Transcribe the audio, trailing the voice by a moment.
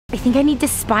I think I need to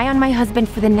spy on my husband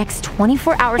for the next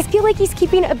 24 hours. I feel like he's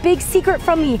keeping a big secret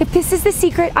from me. If this is the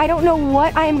secret, I don't know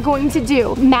what I am going to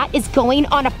do. Matt is going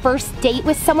on a first date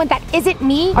with someone that isn't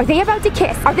me. Are they about to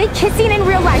kiss? Are they kissing in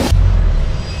real life?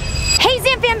 Hey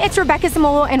Zamfam, it's Rebecca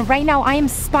Zamolo, and right now I am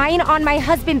spying on my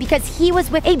husband because he was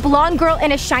with a blonde girl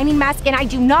in a shining mask and I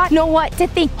do not know what to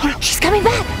think. Oh no, she's coming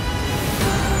back.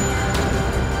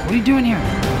 What are you doing here?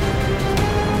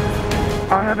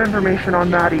 I have information on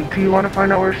Maddie. Do you want to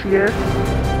find out where she is?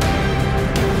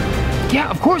 Yeah,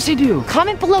 of course I do.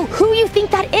 Comment below who you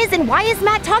think that is and why is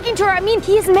Matt talking to her? I mean,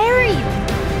 he is married.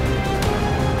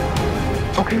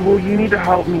 Okay, well, you need to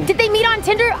help me. Did they meet on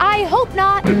Tinder? I hope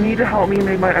not. You need to help me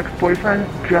make my ex-boyfriend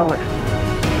jealous.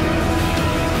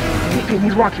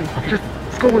 He's watching.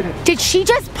 Let's go with it. Did she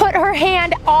just put her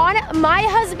hand on my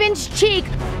husband's cheek?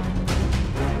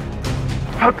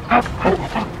 Hug.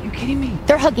 Are you kidding me?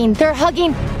 They're hugging.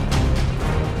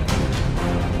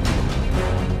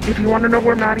 If you want to know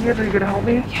where Maddie is, are you going to help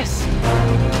me? Yes.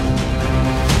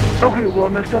 Okay, well,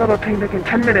 I'm going to set up a picnic in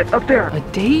 10 minutes. Up there. A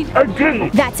date? A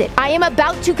date. That's it. I am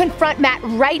about to confront Matt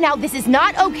right now. This is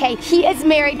not okay. He is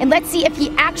married, and let's see if he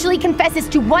actually confesses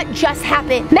to what just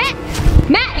happened. Matt!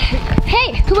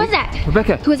 Hey, who was that?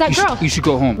 Rebecca. Who was that girl? You should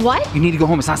go home. What? You need to go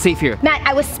home. It's not safe here. Matt,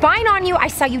 I was spying on you. I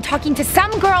saw you talking to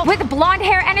some girl with blonde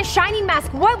hair and a shining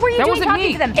mask. What were you doing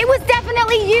talking to them? It was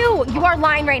definitely you. You are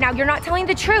lying right now. You're not telling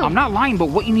the truth. I'm not lying, but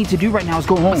what you need to do right now is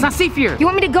go home. It's not safe here. You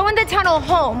want me to go in the tunnel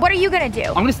home? What are you gonna do?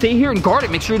 I'm gonna stay here and guard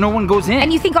it, make sure no one goes in.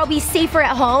 And you think I'll be safer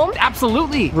at home?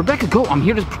 Absolutely. Rebecca, go. I'm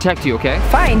here to protect you, okay?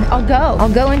 Fine, I'll go.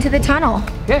 I'll go into the tunnel.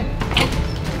 Okay.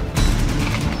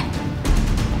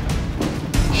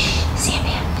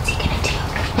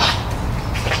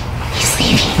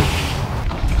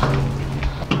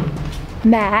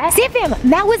 Matt? Zamfam,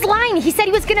 Matt was lying. He said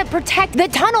he was gonna protect the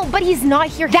tunnel, but he's not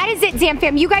here. That is it,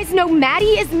 Zamfam. You guys know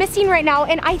Maddie is missing right now,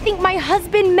 and I think my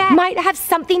husband, Matt, might have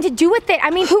something to do with it. I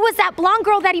mean, who was that blonde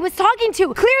girl that he was talking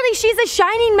to? Clearly, she's a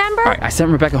Shining member. All right, I sent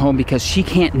Rebecca home because she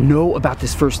can't know about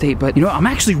this first date, but you know, I'm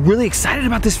actually really excited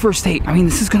about this first date. I mean,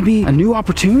 this is gonna be a new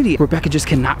opportunity. Rebecca just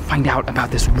cannot find out about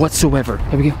this whatsoever.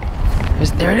 Here we go.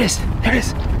 There it is. There it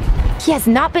is. He has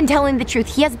not been telling the truth.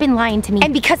 He has been lying to me.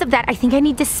 And because of that, I think I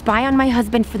need to spy on my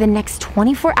husband for the next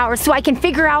 24 hours so I can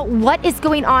figure out what is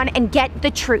going on and get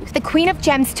the truth. The Queen of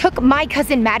Gems took my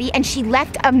cousin Maddie and she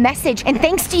left a message. And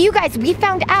thanks to you guys, we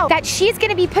found out that she's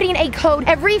gonna be putting a code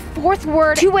every fourth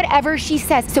word to whatever she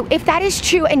says. So if that is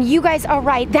true and you guys are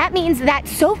right, that means that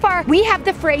so far we have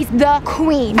the phrase, the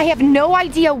Queen. I have no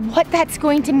idea what that's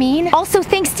going to mean. Also,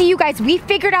 thanks to you guys, we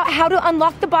figured out how to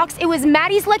unlock the box. It was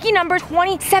Maddie's lucky number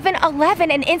 2711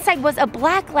 and inside was a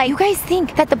black light. You guys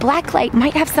think that the black light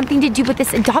might have something to do with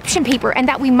this adoption paper and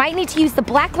that we might need to use the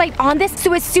black light on this?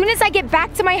 So as soon as I get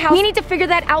back to my house, we need to figure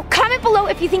that out. Comment below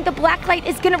if you think the black light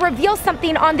is gonna reveal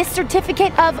something on this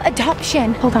certificate of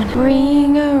adoption. Hold on.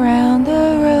 Bring around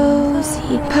the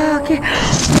rosy pocket.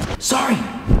 Sorry.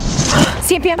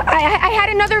 Zamfam, I had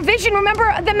another vision.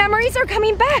 Remember, the memories are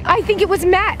coming back. I think it was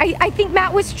Matt. I think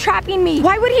Matt was trapping me.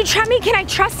 Why would he trap me? Can I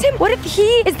trust him? What if he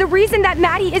is the reason that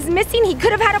Maddie is missing? He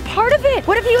could have had a part of it.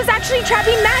 What if he was actually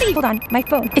trapping Maddie? Hold on, my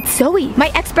phone. It's Zoe.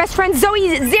 My ex-best friend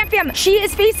Zoe. Zamfam, she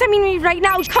is FaceTiming me right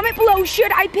now. Comment below,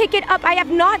 should I pick it up? I have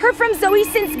not heard from Zoe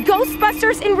since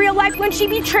Ghostbusters in real life when she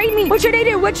betrayed me. What should I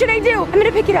do? What should I do? I'm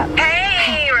gonna pick it up.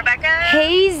 Hey, Rebecca.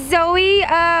 Hey, Zoe.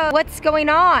 What's going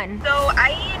on? So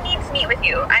I need to meet with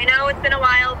you. I know it's been a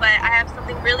while, but I have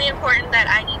something really important that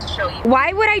I need to show you.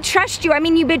 Why would I trust you? I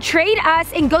mean, you betrayed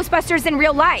us in Ghostbusters in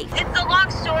real life. It's a long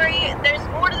story. There's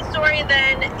more to the story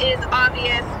than is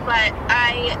obvious, but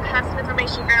I have some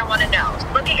information you're gonna want to know.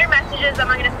 Look at your messages. I'm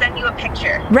gonna send you a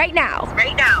picture. Right now?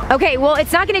 Right now. Okay, well,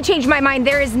 it's not gonna change my mind.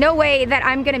 There is no way that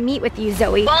I'm gonna meet with you,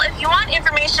 Zoe. Well, if you want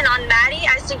information on Maddie,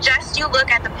 I suggest you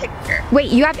look at the picture. Wait,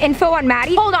 you have info on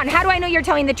Maddie? Hold on, how do I know you're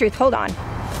telling the truth? Hold on.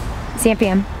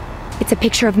 Zamfam, it's a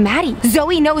picture of Maddie.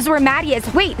 Zoe knows where Maddie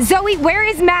is. Wait, Zoe, where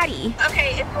is Maddie?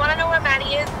 Okay, if you want to know where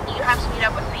Maddie is, you have to meet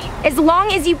up with me. As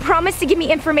long as you promise to give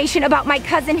me information about my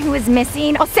cousin who is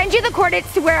missing, I'll send you the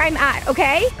coordinates to where I'm at,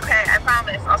 okay? Okay, I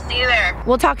promise. I'll see you there.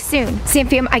 We'll talk soon.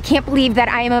 Zamfam, I can't believe that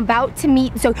I am about to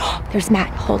meet Zoe. There's Matt,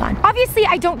 hold on. Obviously,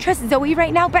 I don't trust Zoe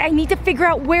right now, but I need to figure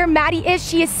out where Maddie is.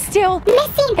 She is still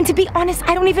missing. And to be honest,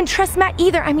 I don't even trust Matt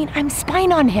either. I mean, I'm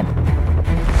spying on him.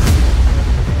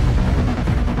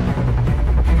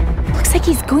 Looks like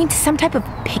he's going to some type of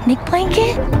picnic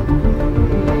blanket.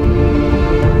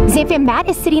 Zamfam, Matt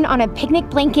is sitting on a picnic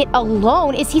blanket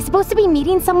alone. Is he supposed to be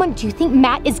meeting someone? Do you think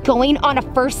Matt is going on a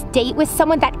first date with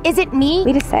someone that isn't me?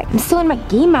 Wait a sec, I'm still in my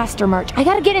Game Master merch. I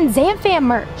gotta get in Zamfam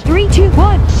merch. 3, 2,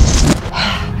 1.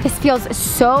 This feels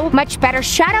so much better.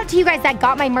 Shout out to you guys that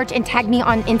got my merch and tagged me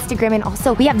on Instagram. And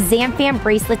also, we have Zamfam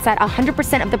bracelets that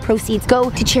 100% of the proceeds go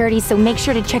to charities, so make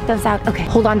sure to check those out. Okay,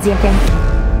 hold on, Zamfam.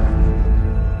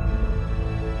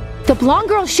 The blonde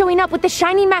girl showing up with the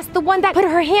shining mask, the one that put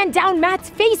her hand down Matt's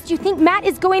face. Do you think Matt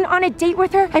is going on a date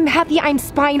with her? I'm happy I'm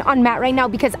spying on Matt right now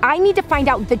because I need to find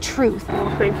out the truth.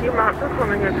 Well, thank you, Matt, for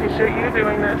coming. I appreciate you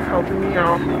doing this, helping me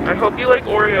out. I hope you like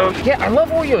Oreos. Yeah, I love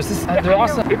Oreos. They're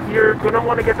awesome. If you're gonna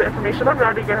want to get the information on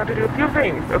Maddie, you're gonna have to do a few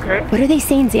things, okay? What are they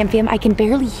saying, Zamfam? I can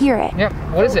barely hear it. Yep,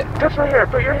 what is it? Touch my hair.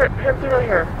 Put your hand through my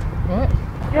hair. What?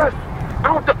 Yes.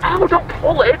 Ow, don't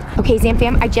pull it. Okay,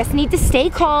 Zamfam, I just need to stay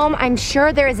calm. I'm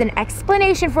sure there is an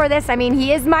explanation for this. I mean,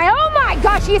 he is my, oh my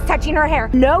gosh, he is touching her hair.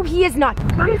 No, he is not.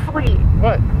 Nicely.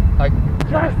 What? Like?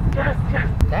 Yes.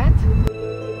 That?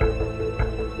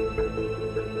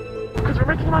 Because you're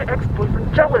making my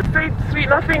ex-boyfriend jealous. Say sweet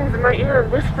nothings in my ear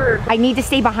and whisper. I need to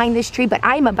stay behind this tree, but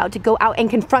I'm about to go out and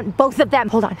confront both of them.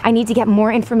 Hold on, I need to get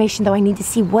more information though. I need to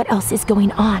see what else is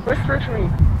going on. Whisper to me.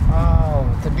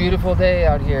 Oh, it's a beautiful day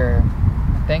out here.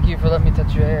 Thank you for letting me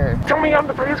touch your hair. Tell me I'm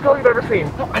the prettiest girl you've ever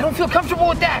seen. No, I don't feel comfortable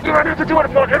with that. You might have to do it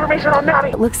if you want information on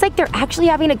Maddie. It looks like they're actually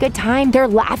having a good time. They're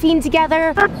laughing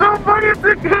together. That's so funny, it's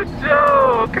a good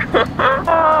joke.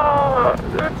 Oh,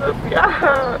 that's a,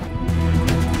 yeah.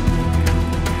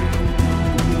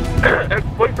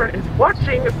 Ex-boyfriend is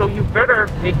watching, so you better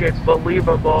make it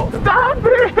believable. Stop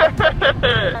it!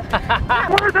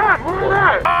 More of that!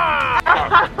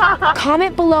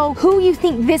 Comment below who you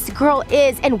think this girl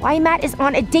is and why Matt is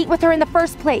on a date with her in the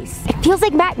first place. It feels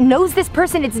like Matt knows this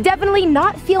person. It's definitely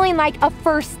not feeling like a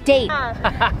first date.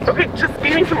 Okay, just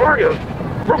give me some Oreos.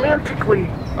 Romantically.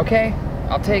 Okay,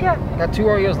 I'll take, got 2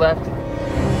 Oreos left.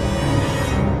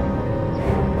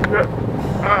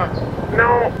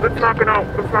 No, that's not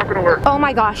gonna work. Oh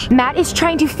my gosh, Matt is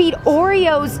trying to feed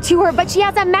Oreos to her, but she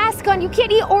has a mask on. You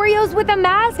can't eat Oreos with a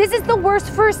mask. This is the worst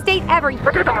first date ever.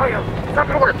 Forget the Oreos. It's not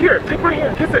gonna work. Here, take my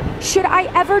hand, kiss it. Should I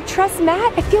ever trust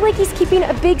Matt? I feel like he's keeping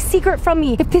a big secret from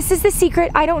me. If this is the secret,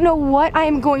 I don't know what I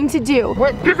am going to do.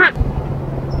 What? Kiss it.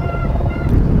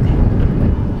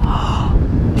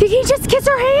 Did he just kiss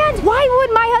her hand? Why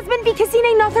would my husband be kissing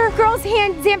another girl's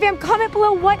hand? Zamfam, comment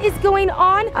below what is going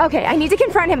on. Okay, I need to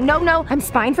confront him. No, I'm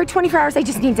spying for 24 hours. I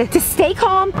just need to stay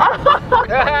calm.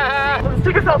 Let's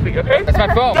take a selfie, okay? That's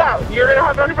my phone. Yeah, you're gonna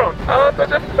have it on your phone. Oh,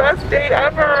 such a best date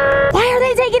ever. Why are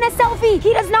they taking a selfie?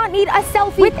 He does not need a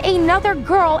selfie with another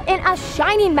girl in a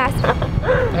Shining mask.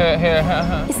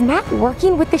 Is Matt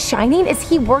working with the Shining? Is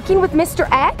he working with Mr.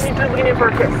 X? You need to lean in for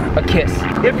a kiss. A kiss.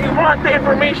 If you want the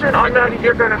information on Maddie,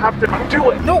 you're gonna have to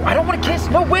do it. No, I don't want to kiss.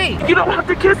 No way. You don't have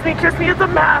to kiss me. Kiss me. It's a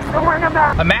mask. I'm wearing a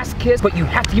mask. A mask kiss, but you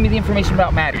have to give me the information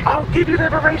about Maddie. I'll give you the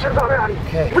information about Maddie.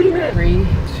 Okay. Lean in. 3,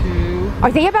 2.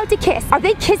 Are they about to kiss? Are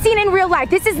they kissing in real life?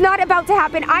 This is not about to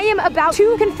happen. I am about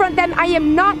to confront them. I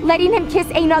am not letting him kiss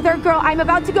another girl. I'm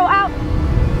about to go out.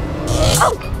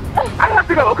 Oh, I have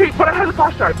to go. Okay, but I have the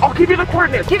flash drive. I'll give you the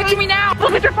coordinates. Give it to me now.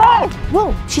 Look at your phone.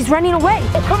 Whoa, she's running away.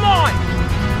 Oh, come on.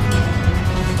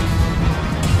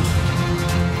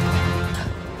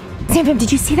 Zamfam,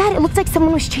 did you see that? It looked like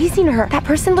someone was chasing her. That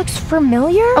person looks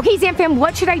familiar. Okay, Zamfam,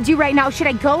 what should I do right now? Should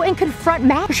I go and confront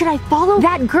Matt? Or should I follow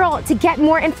that girl to get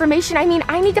more information? I mean,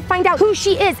 I need to find out who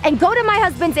she is and go to my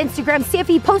husband's Instagram, see if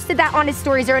he posted that on his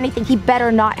stories or anything. He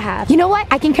better not have. You know what?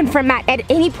 I can confront Matt. At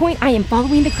any point, I am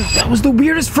following the girl. That was the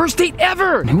weirdest first date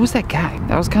ever. And who was that guy?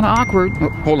 That was kind of awkward. Oh,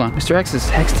 hold on. Mr. X is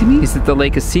texting me. He's at the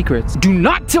Lake of Secrets. Do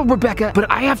not tell Rebecca, but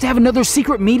I have to have another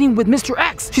secret meeting with Mr.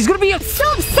 X. She's gonna be so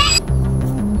upset.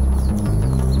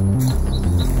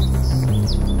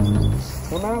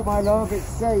 Come out, my love, it's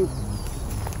safe.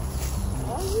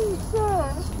 Are you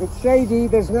sure? It's shady,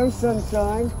 there's no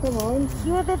sunshine. Come on.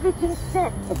 You have everything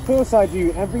set. Of course I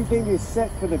do. Everything is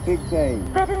set for the big day.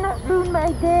 Better not ruin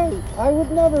my day. I would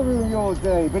never ruin your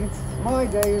day, but it's my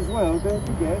day as well, don't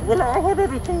forget. Well, I have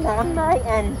everything on my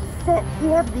end set. We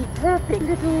have the perfect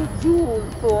little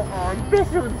jewels for our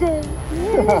special day.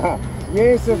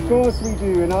 Yes, of course we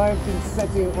do, and I have been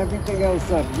setting everything else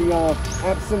up. We are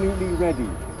absolutely ready.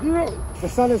 Great. The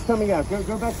sun is coming out.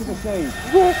 Go back to the shade.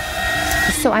 Yes.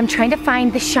 So I'm trying to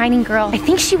find the Shining girl. I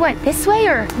think she went this way,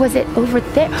 or was it over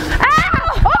there?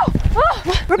 Ow!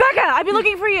 Oh! Rebecca, I've been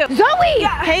looking for you. Zoe!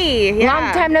 Yeah. Hey, yeah.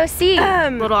 Long time no see. A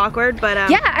little awkward, but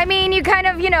yeah, I mean, you kind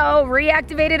of, you know,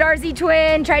 reactivated RZ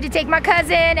Twin, tried to take my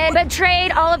cousin, and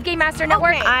betrayed all of Game Master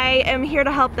Network. Okay. I am here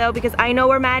to help though because I know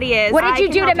where Maddie is. What did you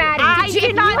do to Maddie? I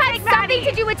did not take Maddie. Something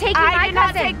to do with taking my cousin. I did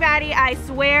not take Maddie. I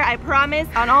swear, I promise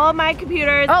on all of my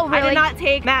computers. Oh, really? I did not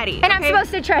take Maddie. And I'm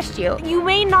supposed to trust you. You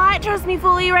may not trust me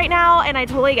fully right now, and I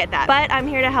totally get that. But I'm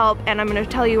here to help, and I'm gonna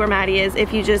tell you where Maddie is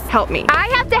if you just help me. I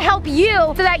have to help you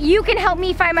so that you can help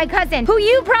me find my cousin, who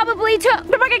you probably took.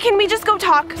 Rebecca, can we just go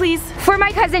talk, please? For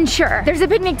my cousin, sure. There's a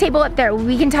picnic table up there.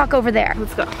 We can talk over there.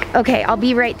 Let's go. Okay, I'll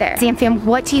be right there. Zamfam,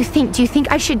 what do you think? Do you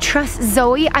think I should trust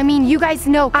Zoe? I mean, you guys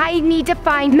know I need to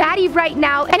find Maddie right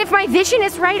now. And if my vision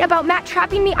is right about Matt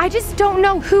trapping me, I just don't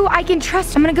know who I can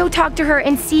trust. I'm gonna go talk to her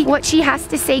and see what she has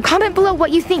to say. Comment below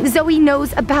what you think Zoe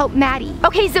knows about Maddie.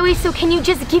 Okay, Zoe, so can you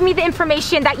just give me the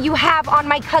information that you have on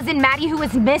my cousin Maddie, who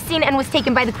was missing and was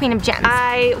taken by the Queen of Gems?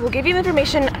 I will give you the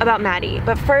information about Maddie,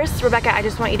 but first, Rebecca, I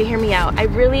just want you to hear me out. I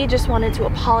really just wanted to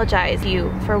apologize to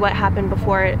you for what happened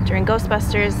before during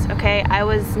Ghostbusters, okay? I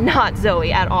was not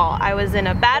Zoe at all. I was in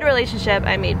a bad relationship,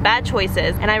 I made bad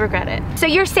choices, and I regret it. So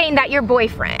you're saying that your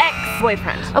boyfriend,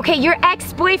 ex-boyfriend. Okay, your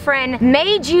ex-boyfriend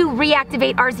made you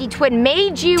reactivate RZ Twin,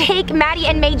 made you take Maddie,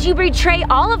 and made you betray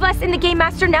all of us in the Game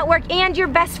Master Network and your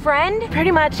best friend?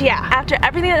 Pretty much, yeah. After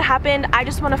everything that happened, I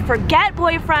just want to forget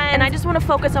boyfriend, and I just want to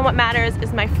focus on what matters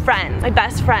is my friends, my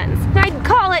best friends. I'd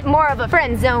call it more of a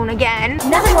friend zone again.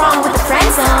 Nothing wrong with the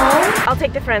friend zone. I'll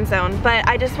take the friend zone, but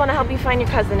I just want to help you find your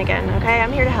cousin again, okay?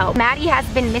 I'm here to help. Maddie has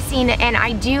been missing, and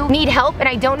I do need help, and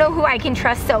I don't know who I can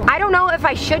trust, so I don't know if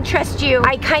I should trust you.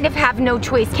 I kind of have no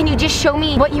choice. Can you just show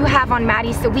me what you have on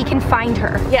Maddie so we can find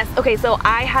her? Yes, okay, so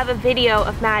I have a video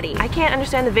of Maddie. I can't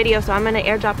understand the video, so I'm gonna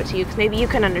airdrop it to you, because maybe you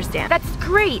can understand. That's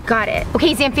great. Got it.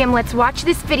 Okay, Zamfam, let's watch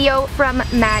this video from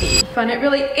Maddie. Fun it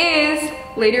really is.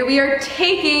 Later we are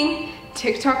taking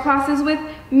TikTok classes with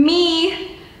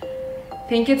me.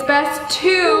 Think it's best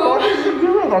to... What are you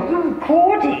doing? Are you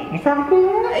recording something?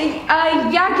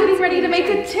 Yeah, getting ready to make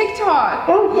a TikTok.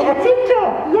 Oh yeah,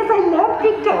 TikTok. Yes, I love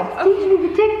TikTok. Teach me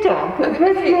the TikTok.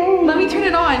 Okay, let me turn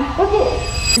it on.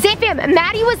 Okay. Zamfam,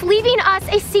 Maddie was leaving us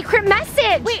a secret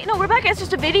message. Wait, no, Rebecca, it's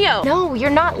just a video. No, you're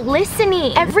not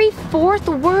listening. Every fourth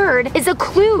word is a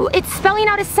clue. It's spelling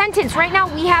out a sentence. Right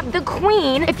now we have the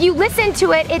queen. If you listen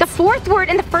to it, the fourth word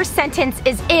in the first sentence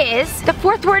is. The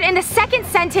fourth word in the second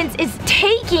sentence is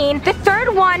taking. The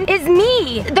third one is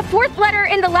me. The fourth letter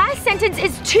in the last sentence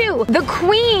is to. The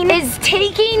queen is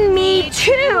taking me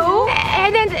to.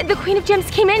 And then the Queen of Gems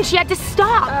came in. She had to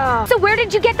stop. So where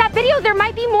did you get that video? There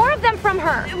might be more of them from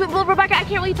her. Well, Rebecca, I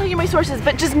can't really tell you my sources,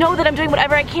 but just know that I'm doing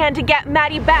whatever I can to get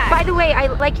Maddie back. By the way, I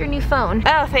like your new phone.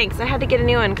 Oh, thanks. I had to get a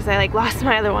new one because I lost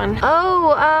my other one.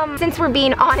 Oh, since we're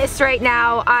being honest right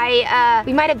now,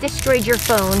 we might have destroyed your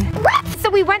phone. What? So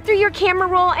we went through your camera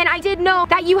roll, and I did know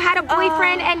that you had a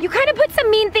boyfriend, and you kind of put some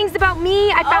mean things about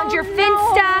me. I found your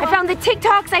Finsta, I found the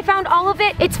TikToks, I found all of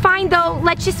it. It's fine though.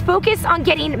 Let's just focus on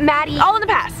getting Maddie. All in the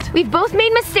past. We've both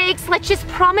made mistakes. Let's just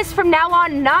promise from now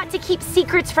on not to keep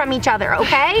secrets from each other,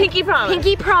 okay? Pinky promise.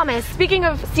 Pinky promise. Speaking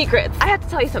of secrets, I have to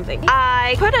tell you something.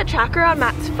 I put a tracker on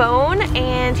Matt's phone,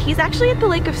 and he's actually at the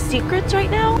Lake of Secrets right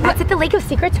now. What's at the Lake of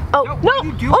Secrets? Oh, no!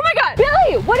 Oh my God!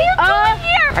 Billy, what are you doing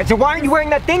here? Alright, so why aren't you wearing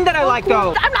that thing that I like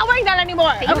though? I'm not wearing that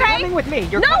anymore, You're okay? coming with me.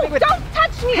 You're No, coming with don't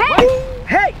touch me!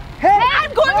 Hey!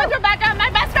 I'm going with Rebecca, my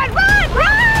best friend. Run!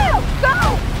 Run!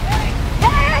 Go!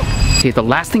 Okay, the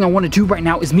last thing I want to do right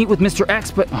now is meet with Mr.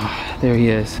 X, but there he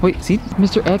is. Wait, see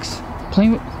Mr. X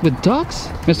playing with ducks?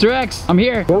 Mr. X, I'm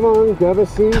here. Come on, grab a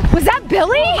seat. Was that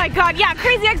Billy? Oh my God, yeah,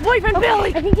 crazy ex-boyfriend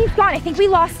Billy. I think he's gone. I think we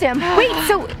lost him. Wait,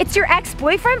 so it's your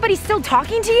ex-boyfriend, but he's still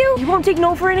talking to you? He won't take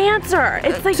no for an answer.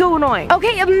 It's like so annoying.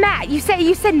 Okay, Matt, you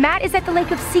said Matt is at the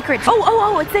Lake of Secrets.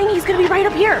 Oh, it's saying he's gonna be right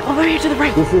up here. Over here to the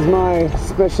right. This is my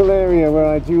special area where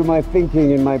I do my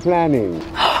thinking and my planning.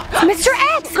 Mr.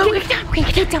 X! Go, get down. Okay,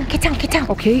 get down.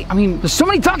 Okay, I mean, there's so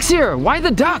many ducks here. Why the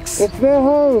ducks? It's their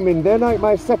home and they're like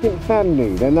my second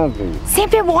family. They're lovely.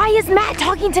 Zamfam, why is Matt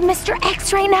talking to Mr.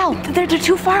 X right now? They're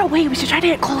too far away. We should try to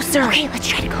get closer. Okay, let's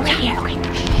try to go right here.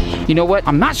 Okay. You know what?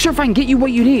 I'm not sure if I can get you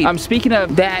what you need. Speaking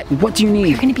of that, what do you need?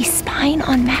 You're gonna be spying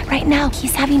on Matt right now.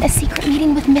 He's having a secret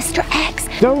meeting with Mr. X.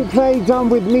 Don't play dumb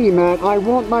with me, Matt. I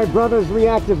want my brother's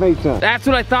reactivator. That's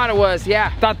what I thought it was.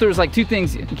 Yeah, thought there was like two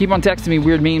things. You keep on texting me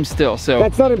weird memes still, so.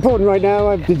 That's not important right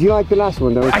now. Did you like the last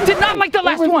one, though? I did not like the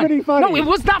last one. Pretty funny. No, it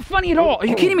was not funny at all. Are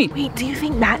you kidding me? Wait, do you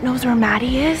think Matt knows where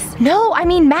Maddie is? No, I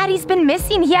mean, Maddie's been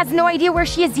missing. He has no idea where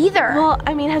she is either. Well,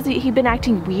 I mean, has he been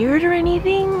acting weird or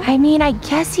anything? I mean, I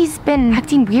guess he's been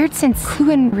acting weird since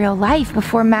Clue in real life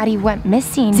before Maddie went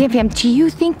missing. Zamfam, do you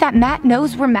think that Matt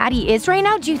knows where Maddie is right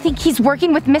now? Do you think he's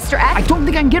working with Mr. X? I don't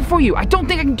think I can get it for you. I don't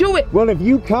think I can do it. Well, if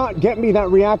you can't get me that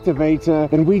reactivator,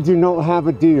 then we do not have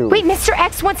a deal. Wait, Mr.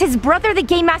 X wants his brother, the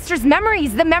Game Master's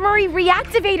memories, the memory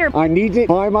reactivator. I need it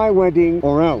by my wedding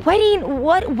or else. Wedding?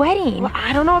 What wedding? Well,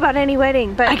 I don't know about any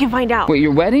wedding, but I can find out. Wait,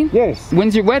 your wedding? Yes.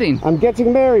 When's your wedding? I'm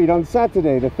getting married on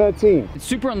Saturday, the 13th. It's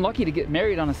super unlucky to get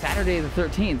married on a Saturday the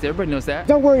 13th. Everybody knows that.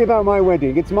 Don't worry about my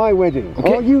wedding. It's my wedding.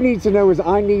 Okay. All you need to know is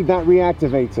I need that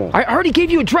reactivator. I already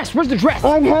gave you a dress. Where's the dress?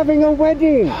 I'm having a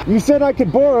wedding. You said I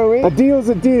could borrow it. A deal's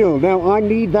a deal. Now I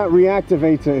need that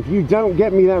reactivator. If you don't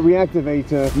get me that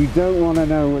reactivator, you don't want to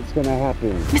know what's going to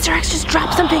happen. Mr. X just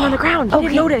dropped something on the ground. You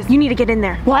didn't notice. You need to get in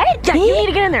there. What? Yeah, Me? you need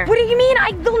to get in there. What do you mean?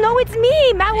 They'll know it's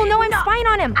me. Matt will know I'm spying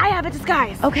on him. I have a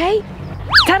disguise. Okay.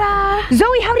 Ta-da!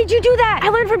 Zoe, how did you do that? I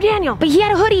learned from Daniel. But he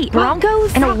had a hoodie,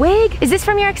 Broncos, and a wig. Is this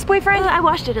from your ex-boyfriend? I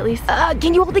washed it at least.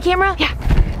 Can you hold the camera? Yeah.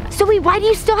 Zoe, why do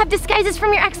you still have disguises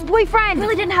from your ex-boyfriend? I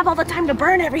really didn't have all the time to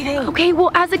burn everything. Okay, well,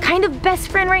 as a kind of best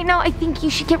friend right now, I think you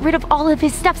should get rid of all of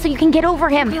his stuff so you can get over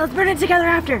him. Okay, let's burn it together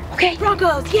after. Okay.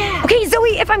 Broncos, yeah. Okay,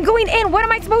 Zoe, if I'm going in, what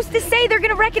am I supposed to say? They're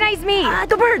gonna recognize me.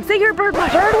 The bird. Say you're a bird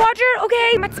watcher. Bird watcher?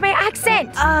 Okay, that's my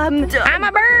accent. I'm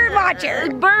a bird watcher.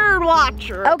 Bird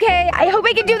watcher. Okay, I hope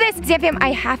I can do this. Zamfam,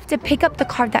 I have to pick up the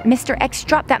card that Mr. X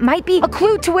dropped that might be a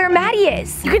clue to where Maddie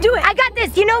is. You can do it. I got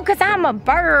this, you know, because I'm a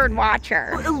bird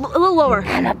watcher. A little lower.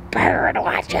 I'm a bird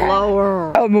watcher.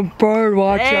 Lower. I'm a bird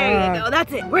watcher. There you go.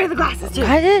 That's it. Where are the glasses, too?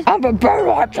 I'm a bird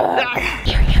watcher.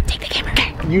 Here, take the camera.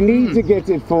 Okay. You need to get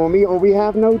it for me or we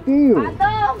have no deal.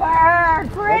 Hello, bird.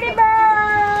 Pretty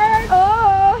bird.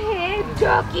 Oh, hey,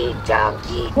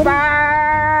 ducky.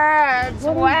 Birds.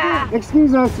 Wow.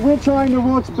 Excuse us, we're trying to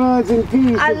watch birds in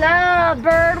peace. I love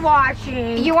bird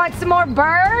watching. You want some more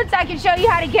birds? I can show you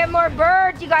how to get more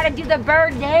birds. You gotta do the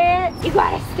bird dance. You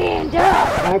gotta stand up.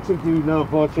 I actually do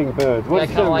love watching birds. I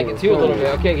kind of like it too a little bit.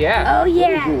 Okay, yeah. Oh,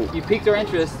 yeah. You piqued our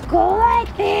interest. Go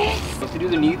like this. You have to do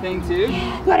the knee thing too?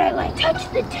 Gotta like touch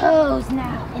the toes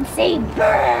now and say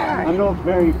bird. I'm not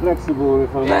very flexible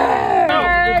if I'm...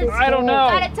 Birds. I don't know.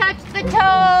 Gotta touch the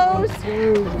toes.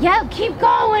 Yep, keep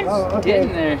going. Oh, okay. Get in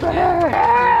there. Bird.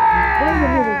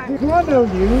 Do I know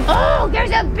you? Oh,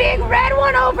 there's a big red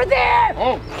one over there.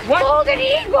 Oh, what? Golden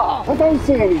eagle. I don't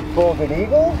see any golden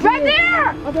eagle. Right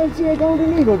there. I don't see a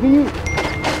golden eagle, do you?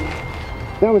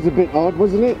 That was a bit odd,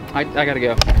 wasn't it? I gotta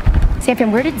go.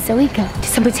 Zamfam, where did Zoe go? Did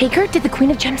someone take her? Did the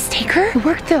Queen of Gems take her? It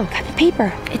worked though. Got the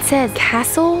paper. It says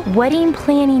Castle Wedding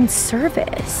Planning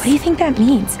Service. What do you think that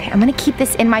means? Okay, I'm gonna keep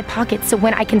this in my pocket so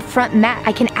when I confront Matt,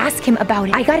 I can ask him about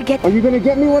it. I gotta get... Are you gonna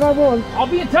get me what I want? I'll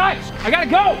be in touch. I gotta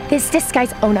go. This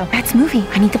disguise... Oh no, Matt's moving.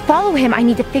 I need to follow him. I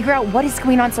need to figure out what is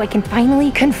going on so I can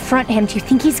finally confront him. Do you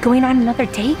think he's going on another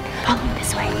date? Follow me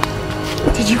this way.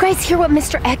 Did you guys hear what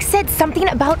Mr. X said? Something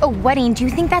about a wedding. Do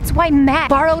you think that's why Matt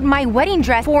borrowed my wedding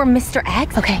dress for Mr.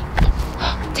 X? Okay.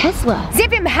 Tesla.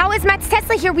 Zamfam, how is Matt's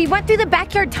Tesla here? We went through the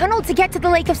backyard tunnel to get to the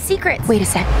Lake of Secrets. Wait a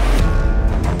sec.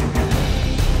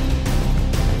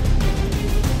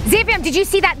 Zamfam, did you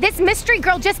see that? This mystery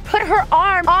girl just put her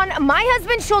arm on my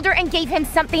husband's shoulder and gave him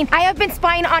something. I have been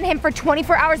spying on him for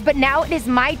 24 hours, but now it is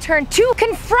my turn to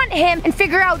confront him and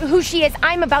figure out who she is.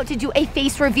 I'm about to do a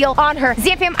face reveal on her.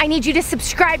 Zamfam, I need you to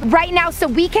subscribe right now so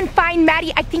we can find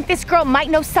Maddie. I think this girl might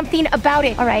know something about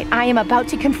it. All right, I am about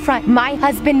to confront my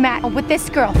husband, Matt, with this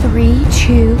girl. 3,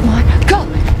 2, 1, go.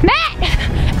 Matt!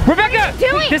 Rebecca! What are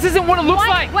you doing? This isn't what it looks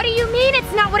like. What do you mean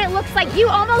it's not what it looks like? You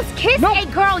almost kissed a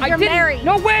girl you're married.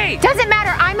 No way! Doesn't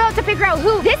matter. I'm about to figure out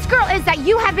who this girl is that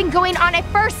you have been going on a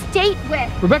first date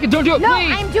with. Rebecca, don't do it, no,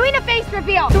 please! I'm doing a face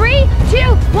reveal. 3,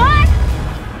 2, 1.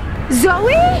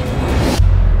 Zoe?